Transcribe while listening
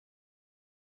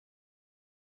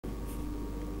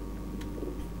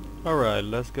Alright,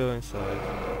 let's go inside.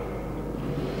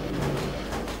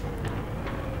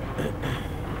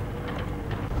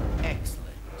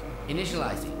 Excellent.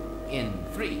 Initializing in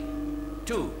 3,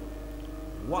 2,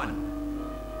 1.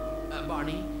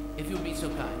 Barney, if you'll be so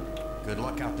kind. Good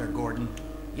luck out there, Gordon.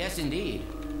 Yes, indeed.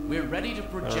 We're ready to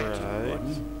project you, Alright.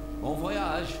 Gordon. Bon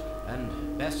voyage,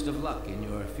 and best of luck in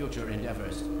your future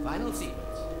endeavors. Final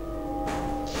sequence.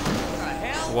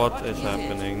 What is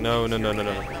happening? No, no, no, no,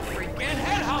 no. Freaking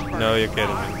headhopper! No, you're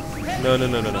kidding me. No, no,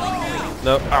 no, no, no.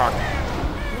 No. Ah.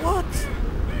 What?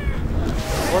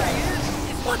 What?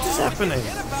 What is happening?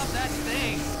 Forget about that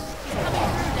thing!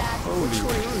 Holy.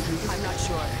 I'm not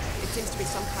sure. It seems to be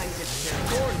some kind of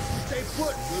interference. Gordon, stay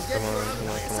put. We'll get Come you on, out come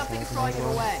on, of come on, Something come is on, throwing come him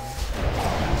on. away.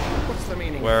 What's the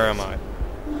meaning? Where am I?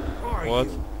 Are What?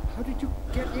 you? How did you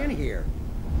get in here?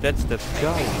 That's that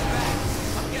guy.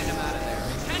 I'm getting him out of there.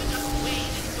 Can't just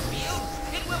wade into the field.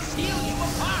 It will steal you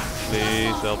apart.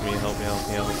 Please help me, help me, help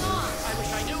me, help me. I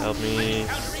wish I knew. Help me.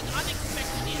 Encountering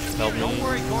unexpected interference. Help me. Don't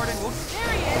worry, Gordon. We'll There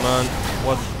he is. Come on.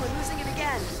 What? We're losing it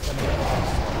again.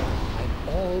 I'm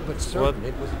all but certain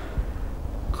it was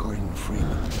Gordon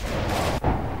Freeman.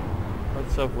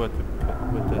 What's up with that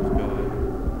guy?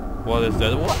 What is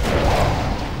that? What?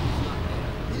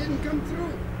 He didn't come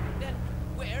through. Then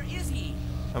where is he?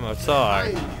 I'm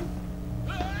outside. Behind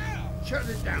you. Shut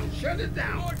it down. Shut it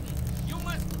down. Gordon, you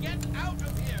must get out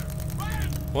of here. Run!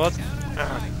 What? Down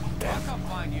Ah, outside. I'll come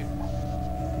find you.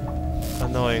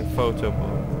 annoying photo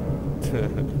bot.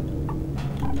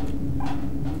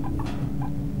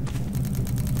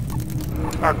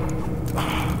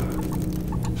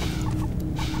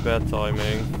 Bad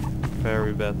timing.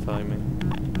 Very bad timing.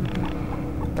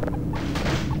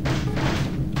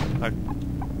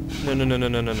 No, no, no, no,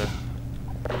 no, no, no.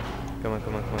 Come on,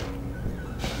 come on, come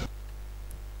on.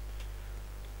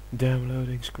 Damn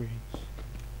loading screens.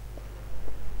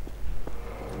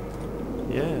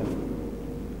 Yeah.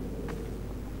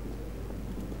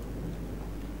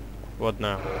 What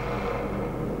now?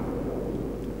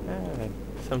 Ah,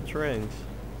 some trains.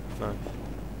 Nice.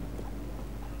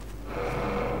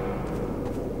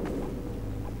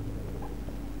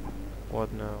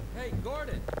 What now? Hey,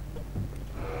 Gordon!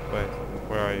 Wait,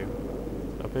 where are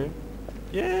you? Up here?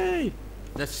 Yay!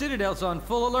 The Citadel's on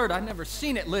full alert. I've never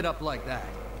seen it lit up like that.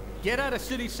 Get out of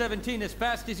City 17 as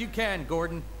fast as you can,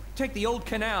 Gordon. Take the old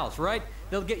canals, right?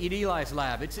 They'll get you to Eli's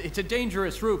lab. It's a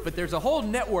dangerous route, but there's a whole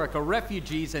network of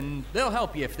refugees, and they'll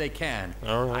help you if they can.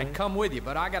 Alright. I'd come with you,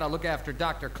 but I gotta look after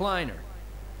Dr. Kleiner.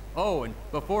 Oh, and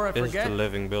before I Is forget, the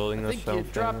living building I or think you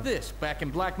something? dropped this back in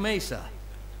Black Mesa.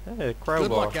 Hey, crowbar.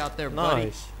 Good luck out there, buddy.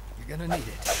 Nice. You're gonna need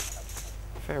it.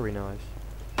 Very nice.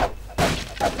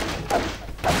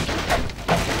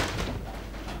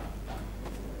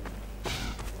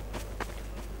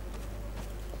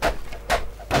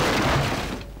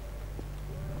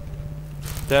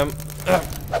 Damn.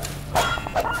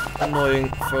 Annoying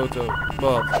photo.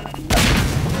 But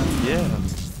yeah.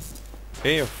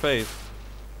 In your face.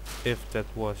 If that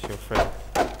was your face.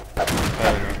 I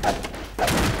don't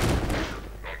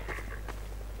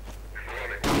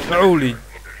know. Holy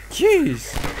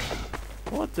jeez!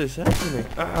 What is happening?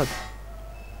 Ah,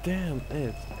 damn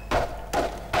it!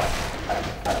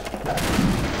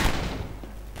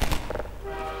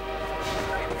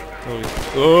 Holy!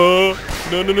 Oh!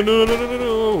 No! No! No! No! No! No! No!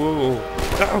 No!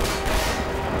 Ow!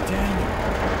 Damn!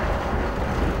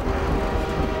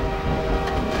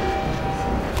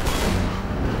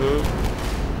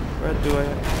 Where do I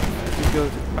have to go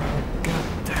to? Oh, god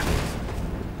damn it!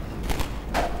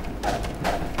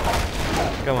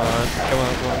 Come on, come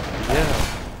on, come on. Yeah.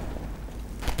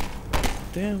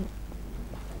 Damn.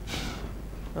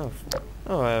 Oh,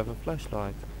 oh, I have a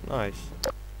flashlight. Nice.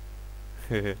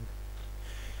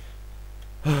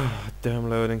 Damn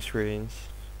loading screens.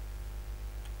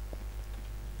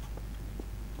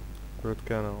 Root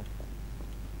canal.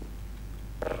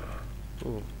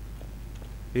 Ooh.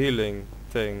 Healing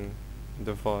thing.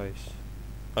 Device.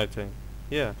 I think.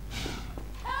 Yeah.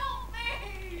 Help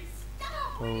me! Stop!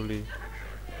 Holy.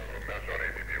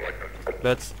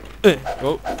 Let's.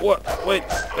 Oh, what? Wait.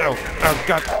 Oh, oh,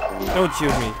 God. Don't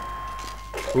shoot me.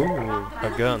 Ooh, a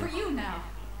gun.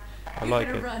 I like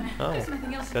it. Oh,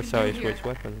 that's how you switch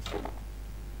weapons.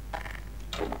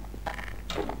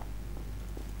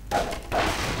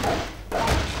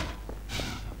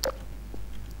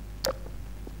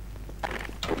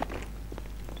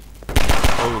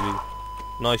 Holy.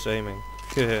 Nice aiming.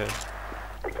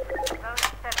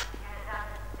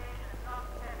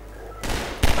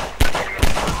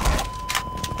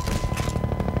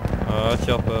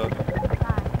 Chopper.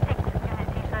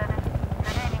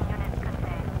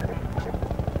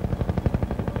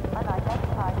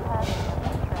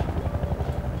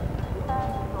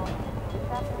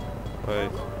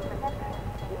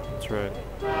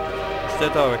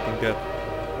 that how I can get?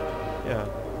 Yeah.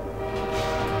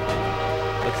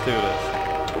 Let's do this.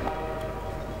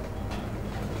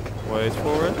 Wait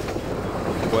for it.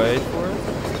 Wait for it.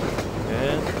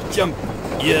 And jump.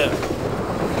 Yeah.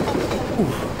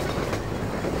 Oof.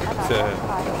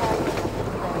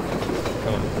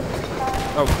 Come on.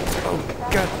 Oh, oh,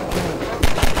 God.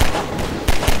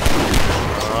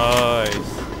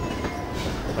 Nice.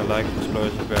 I like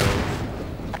explosive barrels.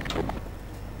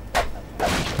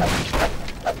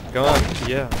 Come on,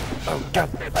 yeah. Oh, God.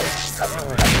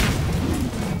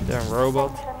 Damn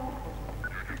robot.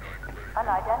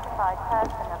 Unidentified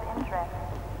person of interest.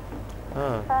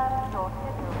 Confirm your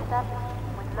civil status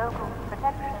with local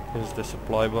protection. Here's the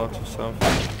supply box or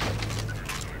something.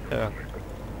 Yeah.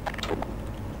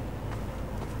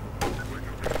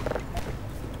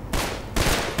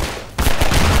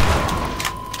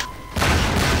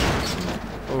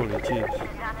 Holy jeez.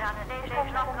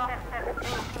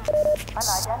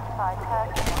 Unidentified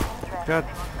person of interest. God.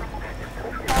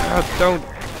 God, don't.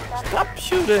 Stop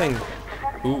shooting.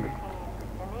 Ooh.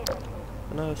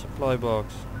 Another supply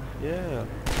box. Yeah.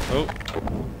 Oh.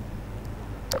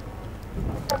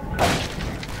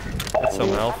 Got some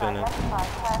health in it.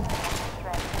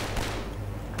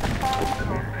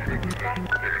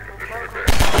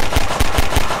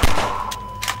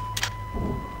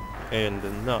 And the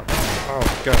nut.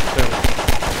 Oh, God damn it.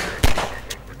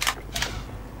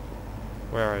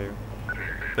 Where are you?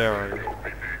 There are you.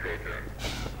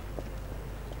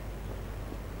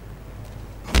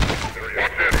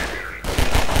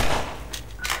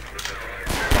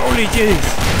 Holy jeez!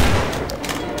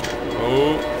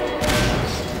 Oh.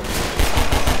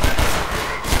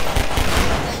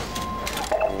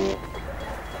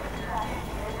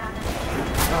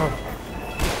 Oh.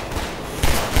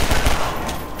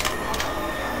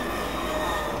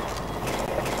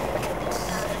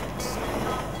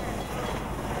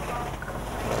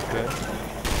 Okay.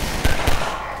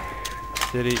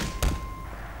 Did he?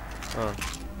 Oh.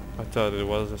 I thought it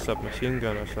was a submachine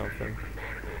gun or something.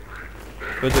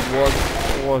 But it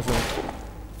wasn't.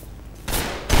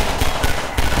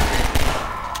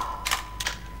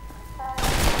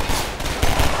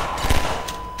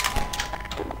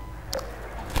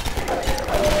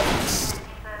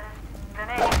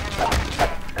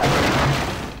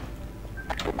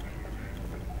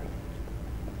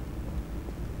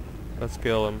 Let's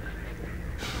kill him.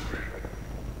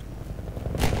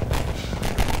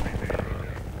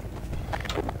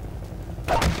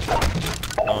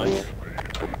 Nice.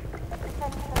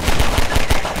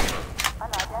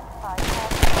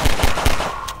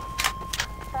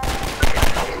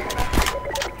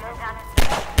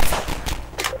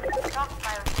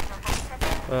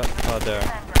 Oh, there.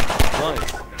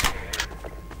 Nice.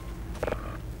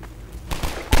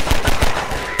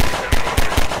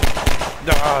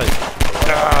 Die!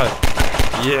 Die!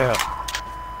 Yeah!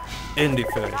 In the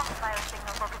face.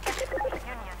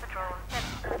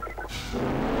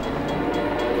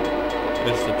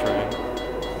 It's the train.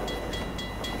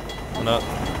 No.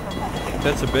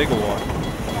 That's a bigger one.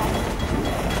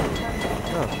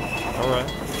 Oh, alright.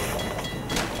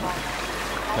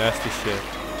 Nasty shit.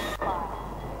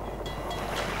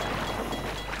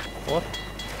 What?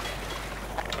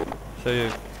 So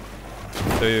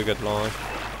you get launched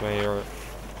when you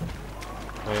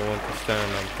want to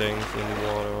stand on things in the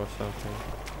water or something.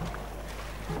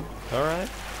 Alright.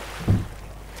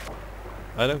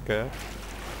 I don't care.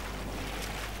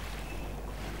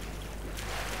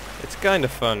 It's kinda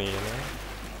funny, you know?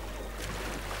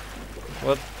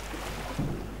 What?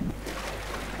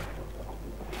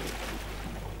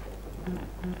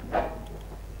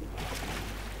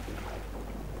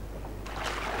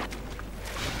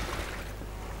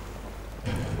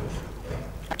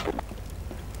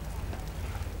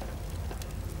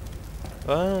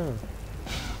 Ah.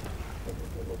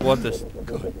 What is...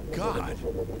 Good God.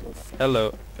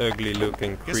 Hello, ugly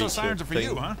looking creature. Guess those sirens are for thing.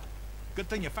 you, huh? Good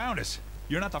thing you found us.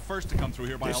 You're not the first to come through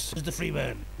here by... This is the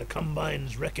Freeman. The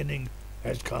Combine's reckoning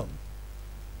has come.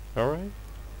 Alright.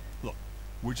 Look,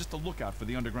 we're just a lookout for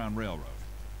the Underground Railroad.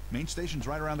 Main station's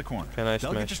right around the corner. Can I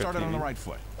They'll smash get you your started on the TV? right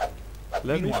foot. Let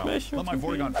me Meanwhile, smash your let my TV.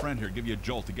 Vortigaunt friend here give you a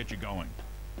jolt to get you going.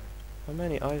 How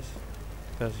many eyes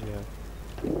does he have?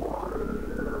 Ooh.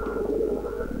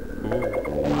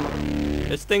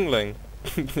 It's tingling.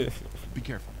 Be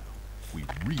careful now. We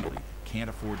really can't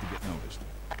afford to get noticed.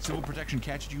 Civil protection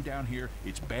catches you down here,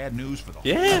 it's bad news for the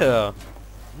whole... Yeah.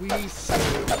 We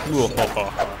Ooh,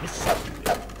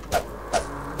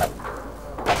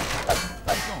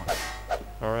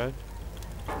 alright.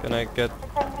 Can I get...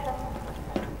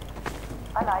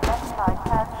 Unidentified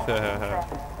person of interest.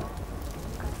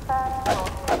 Confirm your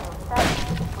civil status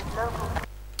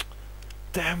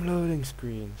Damn loading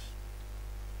screens.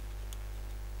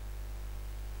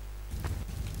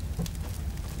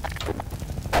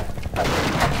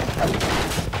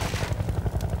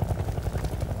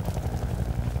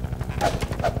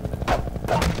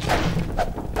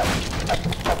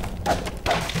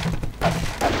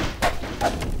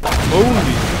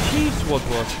 Holy jeez, what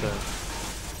was that?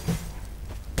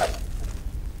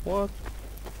 What?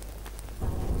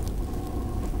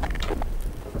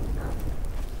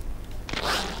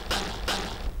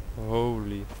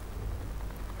 Holy.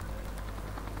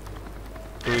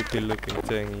 Creepy looking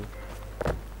thingy.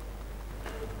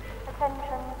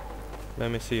 Attention,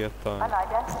 Let me see your tongue.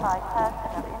 unidentified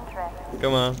person of interest.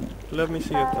 Come on, let me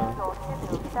see your tongue. Your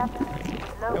civil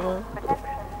establishment. Local on.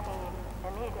 protection team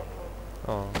immediately.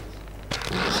 Oh.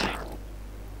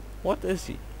 What is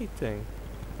he eating?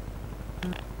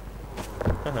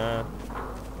 Haha.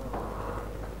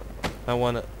 I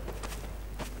wanna.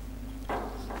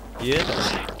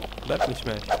 Yeah. Let me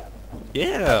smash.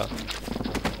 Yeah.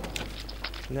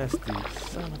 Nasty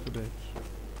son of a bitch.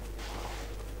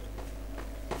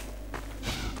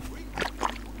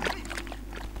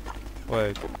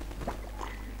 Wait.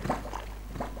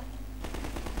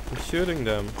 I'm shooting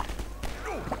them.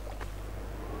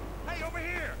 Hey, over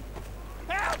here!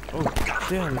 Oh,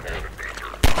 damn.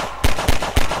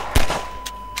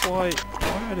 Why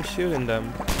are they shooting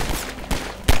them?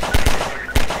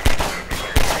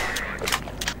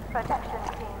 Protection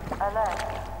team alert.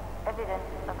 Evidence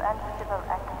of anti-civil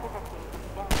activity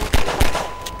in this community.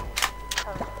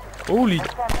 Holy.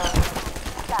 Assemble.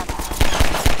 Stand.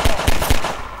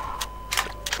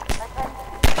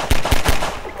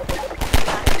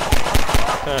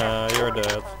 Ah, you're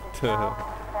dead.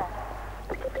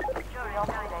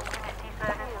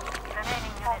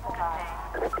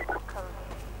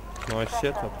 Nice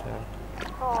shit up there.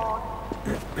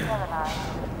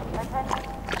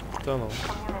 Tunnel.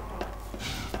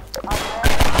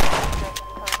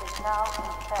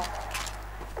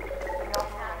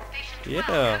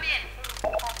 Yeah.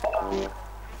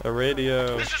 A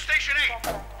radio. This is Station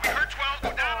 8. We heard 12 go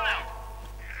down and out.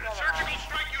 Surgical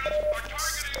strike units are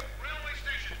targeting railway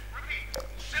stations. Repeat,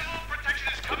 civil protection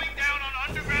is coming down on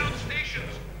underground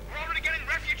stations. We're already getting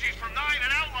refugees from 9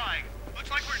 and outlying. Looks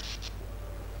like we're...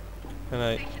 Can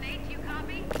I? Station 8, do you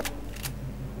copy?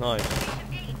 Nice. Station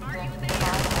 8, are you there?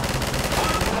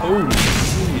 Holy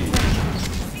shit.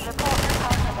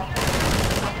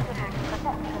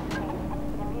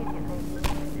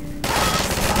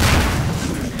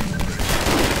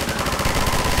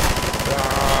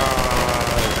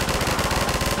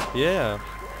 Yeah.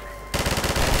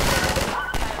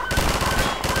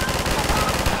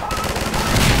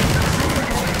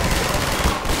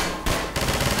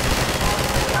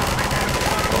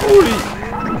 Holy.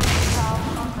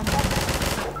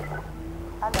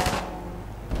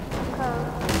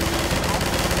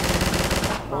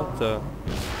 What the?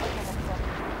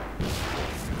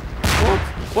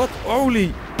 What? Holy.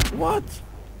 What?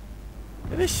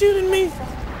 Are they shooting me?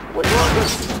 Wait, what?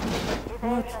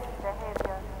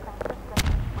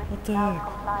 What the heck?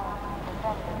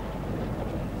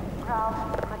 Ground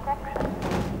protection.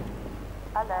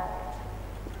 Alert.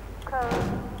 Code.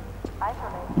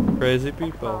 Isolate. Crazy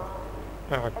people.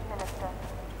 Ah, Administer.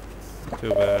 too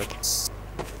bad.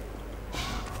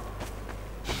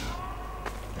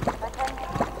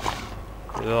 Attention.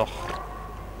 Ugh.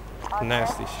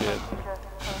 Nasty shit. Procedure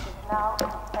code is now in